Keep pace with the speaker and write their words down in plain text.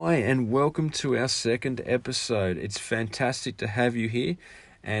and welcome to our second episode. It's fantastic to have you here,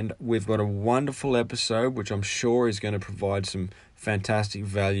 and we've got a wonderful episode which I'm sure is going to provide some fantastic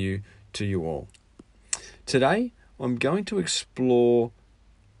value to you all. Today, I'm going to explore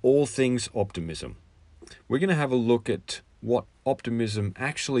all things optimism. We're going to have a look at what optimism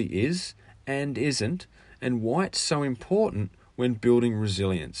actually is and isn't, and why it's so important when building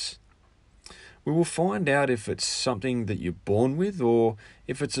resilience. We will find out if it's something that you're born with or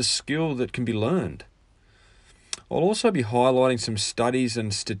if it's a skill that can be learned. I'll also be highlighting some studies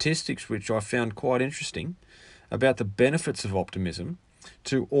and statistics which I found quite interesting about the benefits of optimism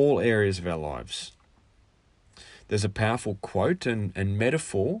to all areas of our lives. There's a powerful quote and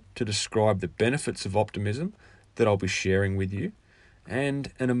metaphor to describe the benefits of optimism that I'll be sharing with you,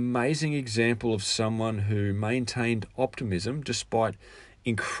 and an amazing example of someone who maintained optimism despite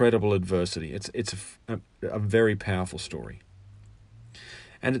incredible adversity. It's a very powerful story.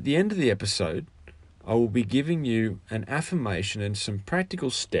 And at the end of the episode, I will be giving you an affirmation and some practical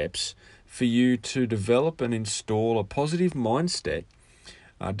steps for you to develop and install a positive mindset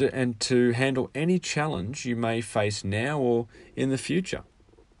and to handle any challenge you may face now or in the future.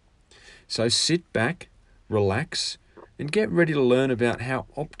 So sit back, relax, and get ready to learn about how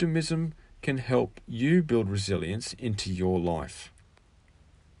optimism can help you build resilience into your life.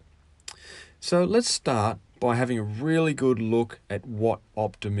 So let's start by having a really good look at what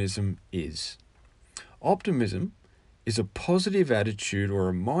optimism is. Optimism is a positive attitude or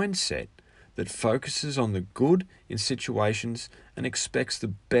a mindset that focuses on the good in situations and expects the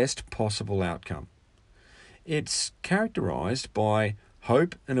best possible outcome. It's characterized by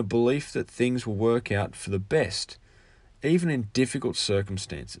hope and a belief that things will work out for the best, even in difficult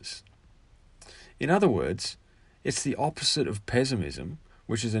circumstances. In other words, it's the opposite of pessimism,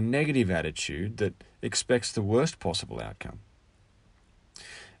 which is a negative attitude that expects the worst possible outcome.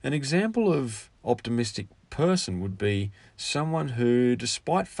 An example of optimistic person would be someone who,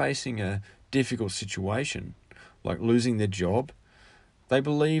 despite facing a difficult situation, like losing their job, they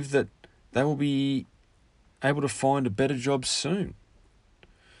believe that they will be able to find a better job soon.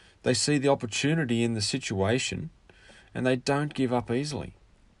 They see the opportunity in the situation and they don't give up easily.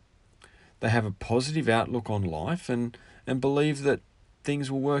 They have a positive outlook on life and believe that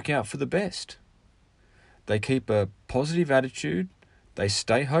things will work out for the best. They keep a positive attitude, they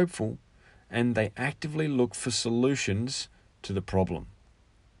stay hopeful, and they actively look for solutions to the problem.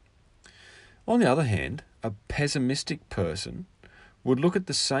 On the other hand, a pessimistic person would look at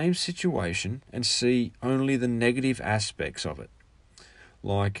the same situation and see only the negative aspects of it,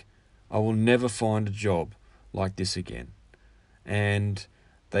 like, I will never find a job like this again, and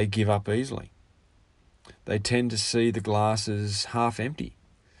they give up easily. They tend to see the glass as half empty,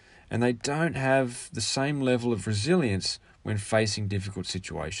 and they don't have the same level of resilience when facing difficult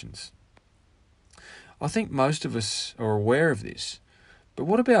situations. I think most of us are aware of this, but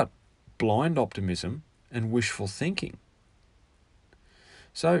what about blind optimism and wishful thinking?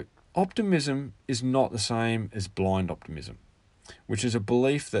 So, optimism is not the same as blind optimism, which is a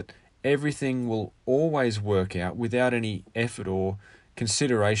belief that everything will always work out without any effort or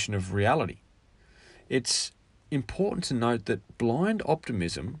consideration of reality. It's important to note that blind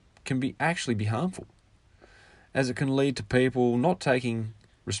optimism can actually be harmful, as it can lead to people not taking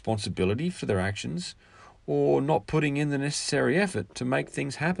responsibility for their actions or not putting in the necessary effort to make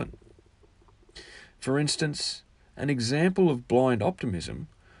things happen. For instance, an example of blind optimism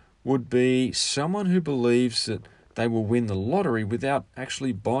would be someone who believes that they will win the lottery without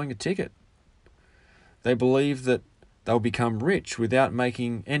actually buying a ticket. They believe that they'll become rich without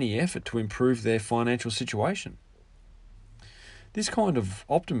making any effort to improve their financial situation. This kind of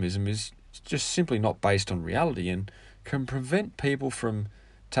optimism is just simply not based on reality and can prevent people from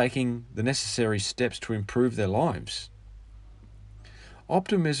taking the necessary steps to improve their lives.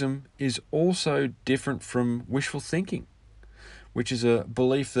 Optimism is also different from wishful thinking, which is a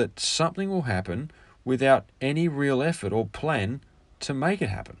belief that something will happen without any real effort or plan to make it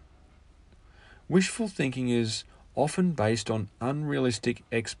happen. Wishful thinking is often based on unrealistic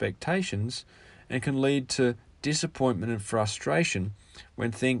expectations and can lead to disappointment and frustration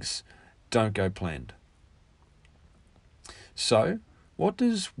when things don't go planned. So, what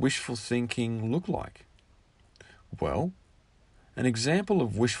does wishful thinking look like? Well, an example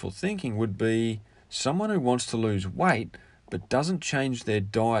of wishful thinking would be someone who wants to lose weight but doesn't change their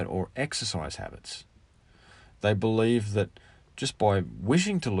diet or exercise habits. They believe that just by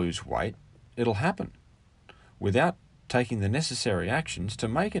wishing to lose weight, it'll happen, without taking the necessary actions to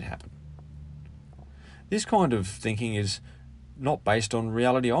make it happen. This kind of thinking is not based on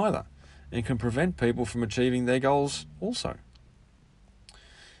reality either, and can prevent people from achieving their goals also.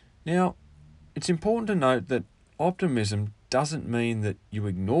 Now, it's important to note that optimism doesn't mean that you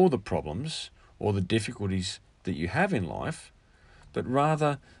ignore the problems or the difficulties that you have in life, but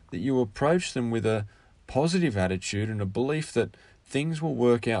rather that you approach them with a positive attitude and a belief that things will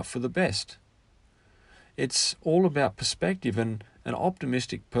work out for the best. It's all about perspective, and an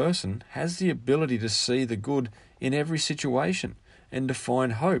optimistic person has the ability to see the good in every situation and to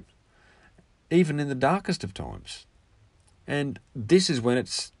find hope, even in the darkest of times. And this is when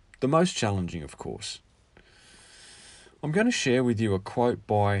it's the most challenging, of course. I'm going to share with you a quote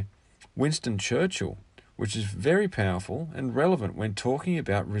by Winston Churchill, which is very powerful and relevant when talking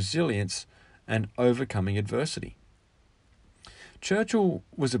about resilience and overcoming adversity. Churchill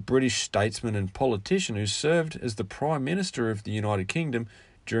was a British statesman and politician who served as the Prime Minister of the United Kingdom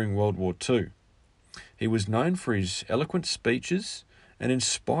during World War II. He was known for his eloquent speeches and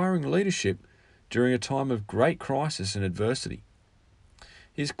inspiring leadership during a time of great crisis and adversity.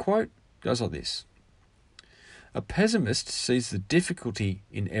 His quote goes like this: "A pessimist sees the difficulty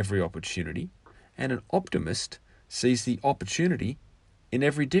in every opportunity, and an optimist sees the opportunity in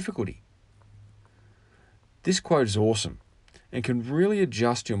every difficulty." This quote is awesome and can really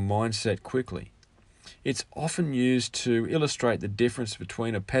adjust your mindset quickly. It's often used to illustrate the difference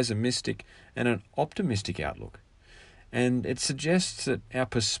between a pessimistic and an optimistic outlook, and it suggests that our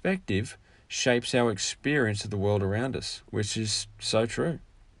perspective shapes our experience of the world around us, which is so true.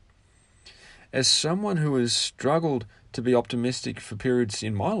 As someone who has struggled to be optimistic for periods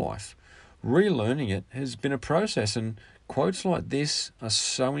in my life, relearning it has been a process, and quotes like this are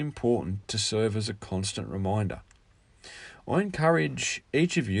so important to serve as a constant reminder. I encourage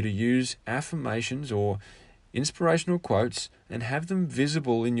each of you to use affirmations or inspirational quotes and have them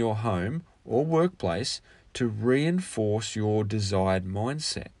visible in your home or workplace to reinforce your desired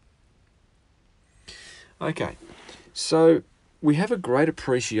mindset. Okay, so we have a great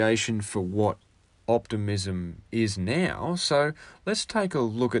appreciation for what optimism is now, so let's take a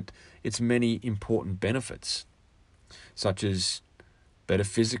look at its many important benefits, such as better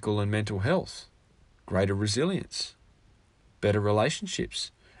physical and mental health, greater resilience, better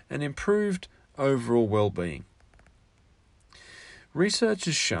relationships, and improved overall well-being. Research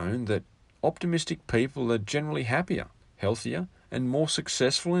has shown that optimistic people are generally happier, healthier, and more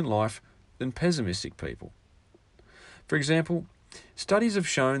successful in life than pessimistic people. For example, studies have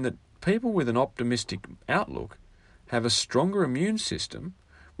shown that people with an optimistic outlook have a stronger immune system,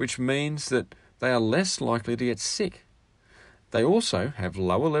 which means that they are less likely to get sick. They also have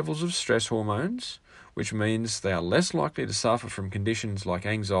lower levels of stress hormones, which means they are less likely to suffer from conditions like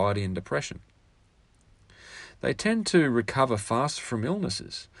anxiety and depression. They tend to recover faster from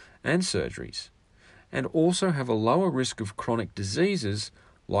illnesses and surgeries, and also have a lower risk of chronic diseases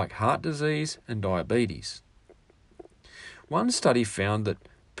like heart disease and diabetes. One study found that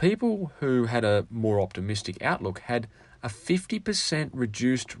people who had a more optimistic outlook had a 50%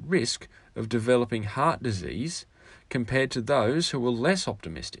 reduced risk of developing heart disease compared to those who were less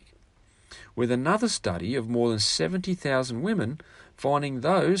optimistic, with another study of more than 70,000 women finding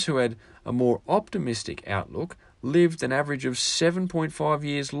those who had a more optimistic outlook lived an average of 7.5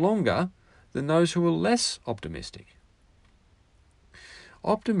 years longer than those who were less optimistic.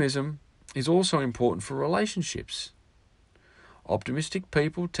 Optimism is also important for relationships. Optimistic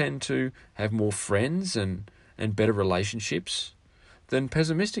people tend to have more friends and better relationships than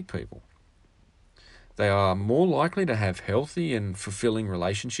pessimistic people. They are more likely to have healthy and fulfilling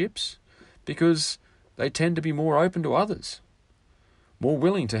relationships because they tend to be more open to others, more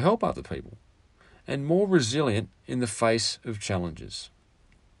willing to help other people, and more resilient in the face of challenges.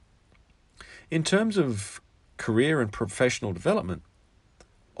 In terms of career and professional development,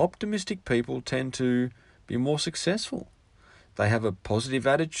 optimistic people tend to be more successful. They have a positive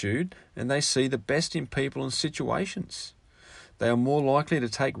attitude and they see the best in people and situations. They are more likely to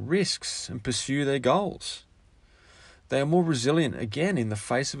take risks and pursue their goals. They are more resilient again in the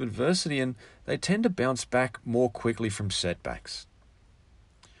face of adversity, and they tend to bounce back more quickly from setbacks.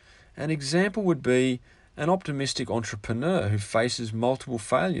 An example would be an optimistic entrepreneur who faces multiple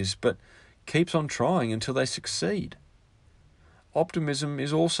failures but keeps on trying until they succeed. Optimism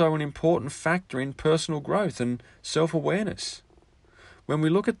is also an important factor in personal growth and self-awareness. When we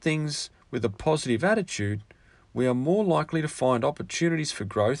look at things with a positive attitude, we are more likely to find opportunities for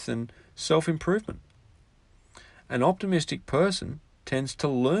growth and self-improvement. An optimistic person tends to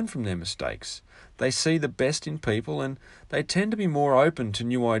learn from their mistakes. They see the best in people and they tend to be more open to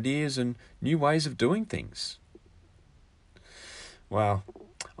new ideas and new ways of doing things. Wow,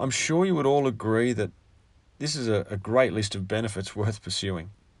 I'm sure you would all agree that this is a great list of benefits worth pursuing.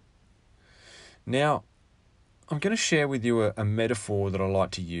 Now, I'm going to share with you a metaphor that I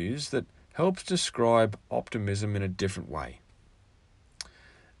like to use that helps describe optimism in a different way.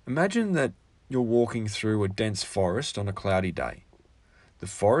 Imagine that you're walking through a dense forest on a cloudy day. The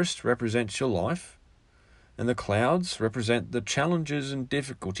forest represents your life, and the clouds represent the challenges and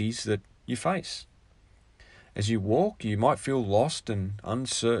difficulties that you face. As you walk, you might feel lost and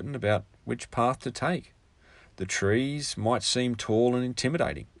uncertain about which path to take. The trees might seem tall and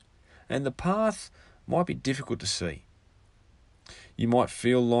intimidating, and the path might be difficult to see. You might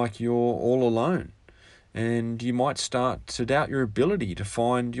feel like you're all alone, and you might start to doubt your ability to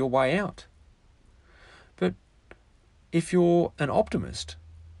find your way out. But if you're an optimist,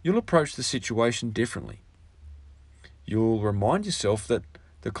 you'll approach the situation differently. You'll remind yourself that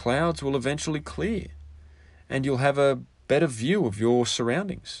the clouds will eventually clear, and you'll have a better view of your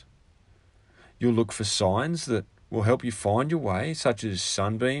surroundings. You'll look for signs that will help you find your way, such as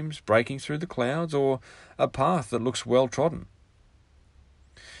sunbeams breaking through the clouds or a path that looks well trodden.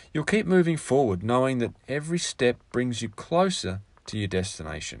 You'll keep moving forward, knowing that every step brings you closer to your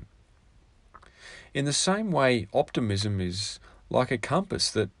destination. In the same way, optimism is like a compass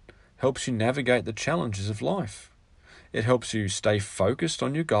that helps you navigate the challenges of life. It helps you stay focused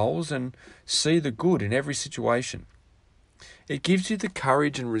on your goals and see the good in every situation. It gives you the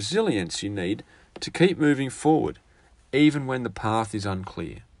courage and resilience you need to keep moving forward, even when the path is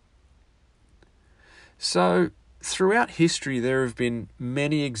unclear. So, throughout history, there have been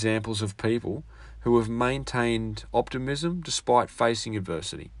many examples of people who have maintained optimism despite facing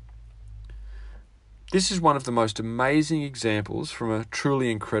adversity. This is one of the most amazing examples from a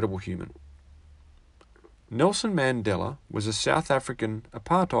truly incredible human. Nelson Mandela was a South African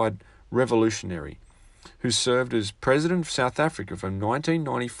apartheid revolutionary who served as President of South Africa from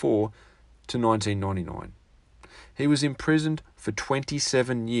 1994 to 1999. He was imprisoned for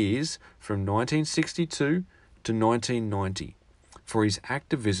 27 years from 1962 to 1990 for his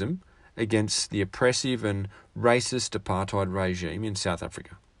activism against the oppressive and racist apartheid regime in South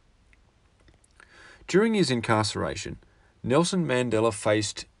Africa. During his incarceration, Nelson Mandela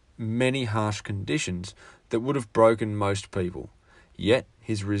faced many harsh conditions that would have broken most people, yet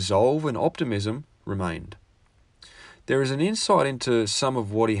his resolve and optimism remained. There is an insight into some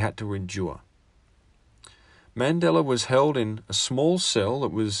of what he had to endure. Mandela was held in a small cell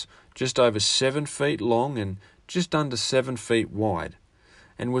that was just over 7 feet long and just under 7 feet wide,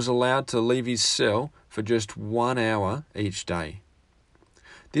 and was allowed to leave his cell for just 1 hour each day.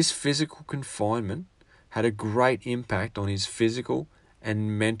 This physical confinement had a great impact on his physical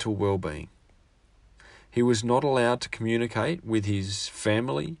and mental well-being. He was not allowed to communicate with his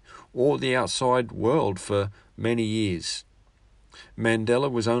family or the outside world for many years. Mandela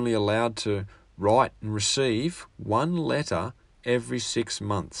was only allowed to write and receive 1 letter every 6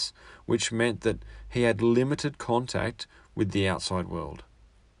 months, which meant that he had limited contact with the outside world.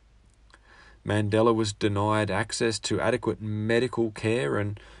 Mandela was denied access to adequate medical care,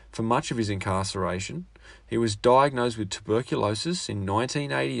 and for much of his incarceration, he was diagnosed with tuberculosis in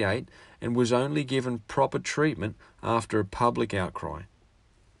 1988 and was only given proper treatment after a public outcry.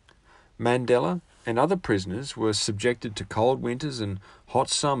 Mandela and other prisoners were subjected to cold winters and hot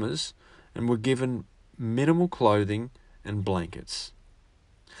summers and were given minimal clothing and blankets.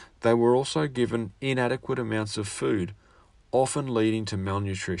 They were also given inadequate amounts of food, often leading to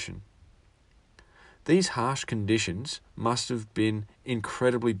malnutrition. These harsh conditions must have been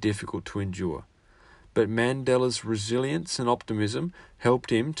incredibly difficult to endure, but Mandela's resilience and optimism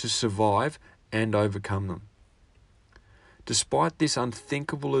helped him to survive and overcome them. Despite this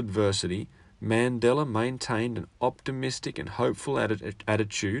unthinkable adversity, Mandela maintained an optimistic and hopeful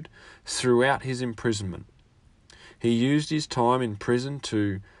attitude throughout his imprisonment. He used his time in prison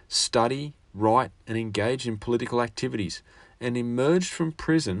to study, write, and engage in political activities, and emerged from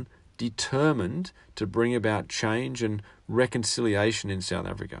prison determined to bring about change and reconciliation in South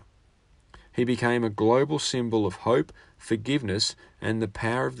Africa. He became a global symbol of hope, forgiveness, and the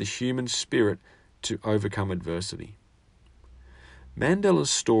power of the human spirit to overcome adversity.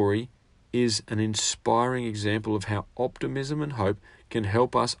 Mandela's story is an inspiring example of how optimism and hope can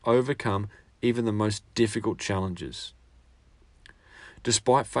help us overcome even the most difficult challenges.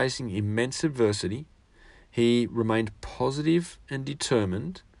 Despite facing immense adversity, he remained positive and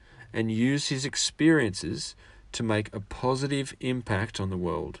determined and used his experiences to make a positive impact on the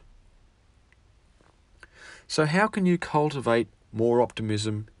world. So how can you cultivate more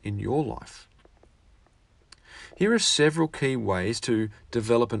optimism in your life? Here are several key ways to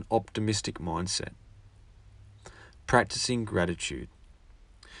develop an optimistic mindset. Practicing gratitude.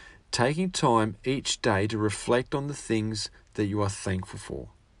 Taking time each day to reflect on the things that you are thankful for.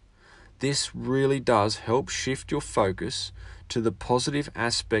 This really does help shift your focus to the positive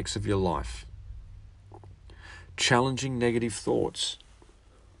aspects of your life. Challenging negative thoughts.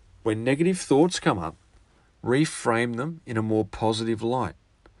 When negative thoughts come up, reframe them in a more positive light.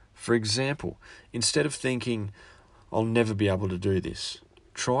 For example, instead of thinking, "I'll never be able to do this,"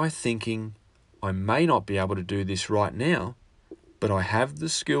 try thinking, "I may not be able to do this right now, but I have the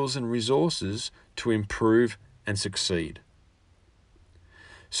skills and resources to improve and succeed."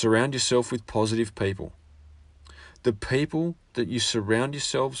 Surround yourself with positive people. The people that you surround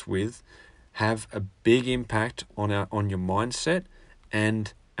yourselves with have a big impact on your mindset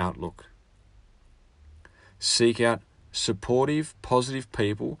and outlook. Seek out supportive, positive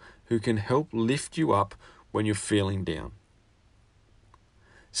people who can help lift you up when you're feeling down.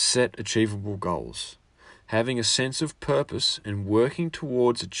 Set achievable goals. Having a sense of purpose and working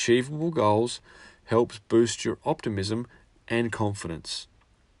towards achievable goals helps boost your optimism and confidence.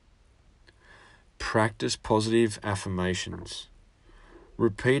 Practice positive affirmations.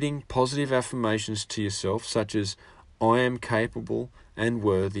 Repeating positive affirmations to yourself, such as "I am capable and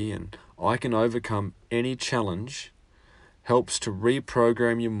worthy" and "I can overcome any challenge," helps to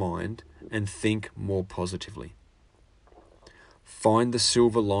reprogram your mind and think more positively. Find the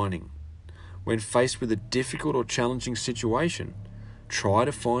silver lining. When faced with a difficult or challenging situation, try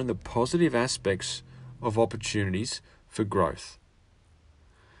to find the positive aspects of opportunities for growth.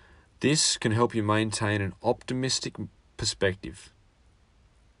 This can help you maintain an optimistic perspective.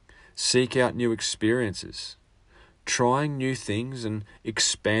 Seek out new experiences. Trying new things and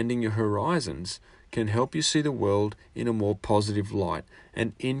expanding your horizons can help you see the world in a more positive light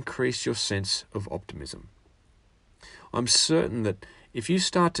and increase your sense of optimism. I'm certain that if you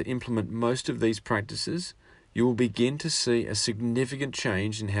start to implement most of these practices, you will begin to see a significant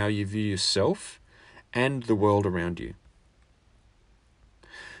change in how you view yourself and the world around you.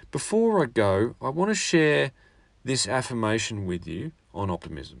 Before I go, I want to share this affirmation with you on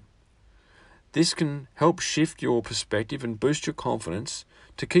optimism. This can help shift your perspective and boost your confidence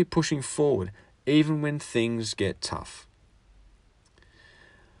to keep pushing forward even when things get tough.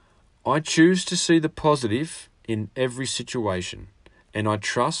 I choose to see the positive in every situation, and I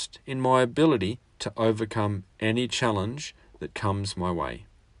trust in my ability to overcome any challenge that comes my way.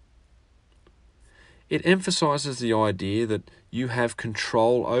 It emphasizes the idea that you have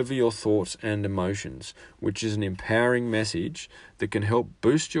control over your thoughts and emotions, which is an empowering message that can help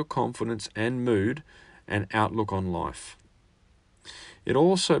boost your confidence and mood and outlook on life. It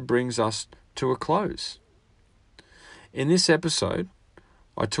also brings us to a close. In this episode,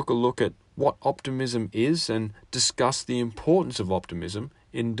 I took a look at what optimism is and discussed the importance of optimism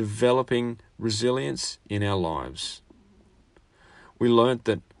in developing resilience in our lives. We learnt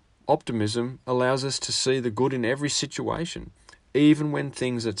that optimism allows us to see the good in every situation, even when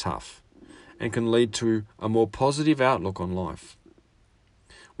things are tough, and can lead to a more positive outlook on life.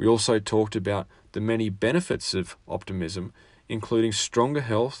 We also talked about the many benefits of optimism, including stronger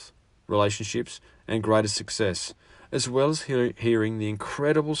health, relationships, and greater success, as well as hearing the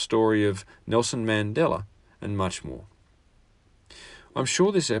incredible story of Nelson Mandela and much more. I'm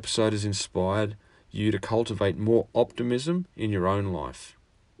sure this episode has inspired you to cultivate more optimism in your own life.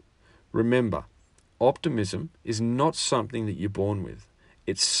 Remember, optimism is not something that you're born with.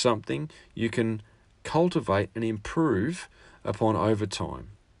 It's something you can cultivate and improve upon over time.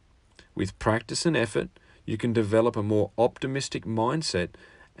 With practice and effort, you can develop a more optimistic mindset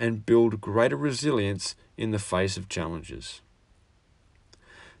and build greater resilience in the face of challenges.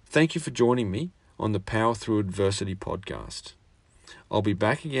 Thank you for joining me on the Power Through Adversity podcast. I'll be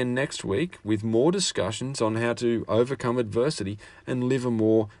back again next week with more discussions on how to overcome adversity and live a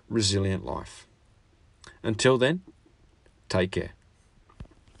more resilient life. Until then, take care.